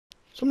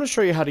So I'm going to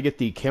show you how to get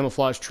the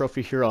camouflage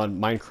trophy here on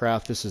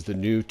Minecraft. This is the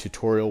new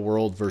tutorial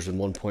world version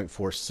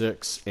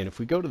 1.46. And if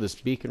we go to this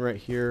beacon right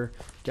here,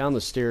 down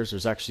the stairs,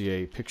 there's actually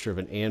a picture of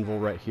an anvil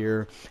right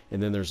here,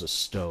 and then there's a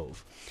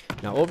stove.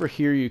 Now over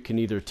here you can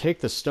either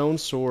take the stone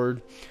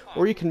sword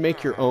or you can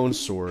make your own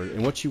sword.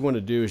 And what you want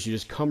to do is you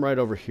just come right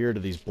over here to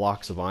these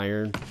blocks of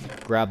iron,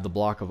 grab the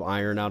block of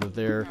iron out of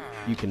there,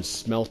 you can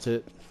smelt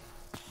it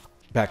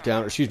back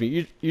down, or excuse me,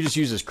 you just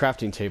use this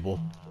crafting table.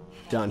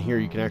 Down here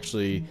you can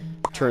actually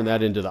turn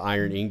that into the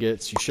iron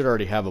ingots. You should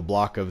already have a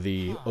block of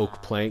the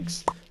oak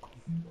planks.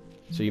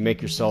 So you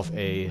make yourself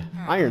a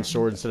iron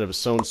sword instead of a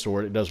stone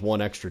sword. It does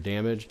 1 extra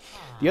damage.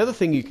 The other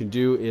thing you can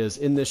do is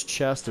in this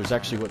chest there's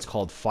actually what's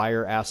called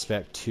fire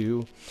aspect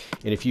 2.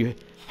 And if you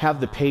have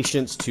the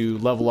patience to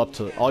level up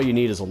to, all you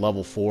need is a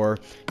level 4.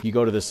 You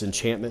go to this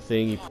enchantment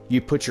thing,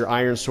 you put your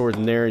iron sword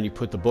in there and you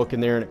put the book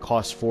in there and it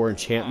costs 4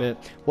 enchantment.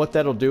 What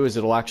that'll do is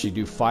it'll actually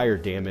do fire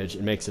damage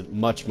and makes it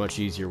much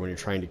easier when you're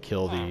trying to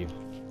kill the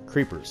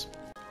creepers.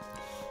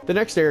 The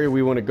next area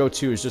we want to go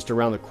to is just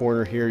around the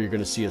corner here. You're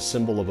going to see a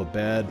symbol of a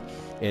bed,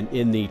 and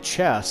in the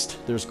chest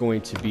there's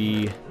going to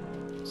be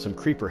some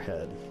creeper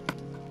head.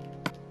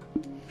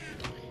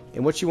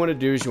 And what you want to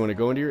do is you want to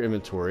go into your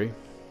inventory,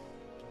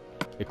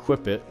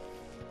 equip it,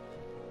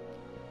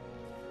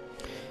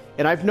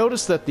 and I've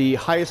noticed that the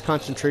highest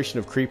concentration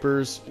of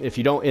creepers, if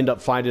you don't end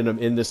up finding them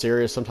in this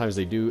area, sometimes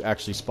they do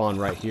actually spawn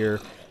right here.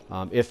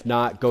 If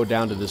not, go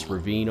down to this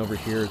ravine over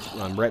here. It's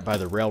right by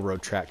the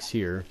railroad tracks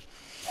here.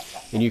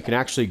 And you can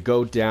actually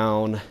go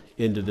down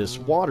into this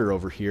water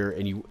over here,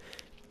 and you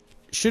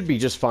should be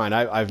just fine.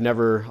 I've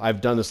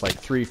done this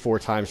like 3-4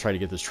 times trying to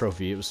get this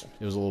trophy. It was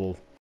a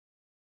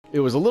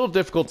little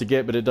difficult to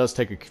get, but it does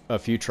take a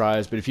few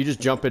tries. But if you just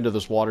jump into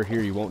this water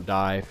here, you won't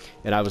die.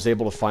 And I was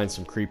able to find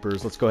some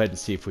creepers. Let's go ahead and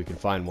see if we can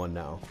find one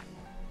now.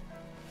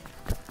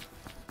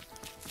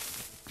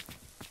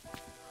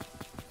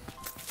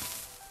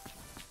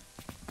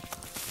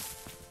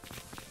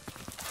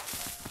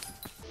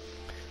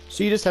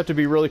 So you just have to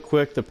be really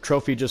quick. The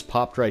trophy just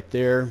popped right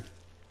there.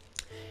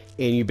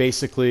 And you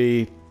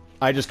basically,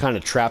 I just kind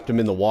of trapped him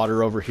in the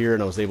water over here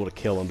and I was able to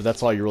kill him. But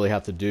that's all you really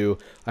have to do.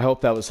 I hope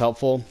that was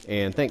helpful,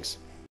 and thanks.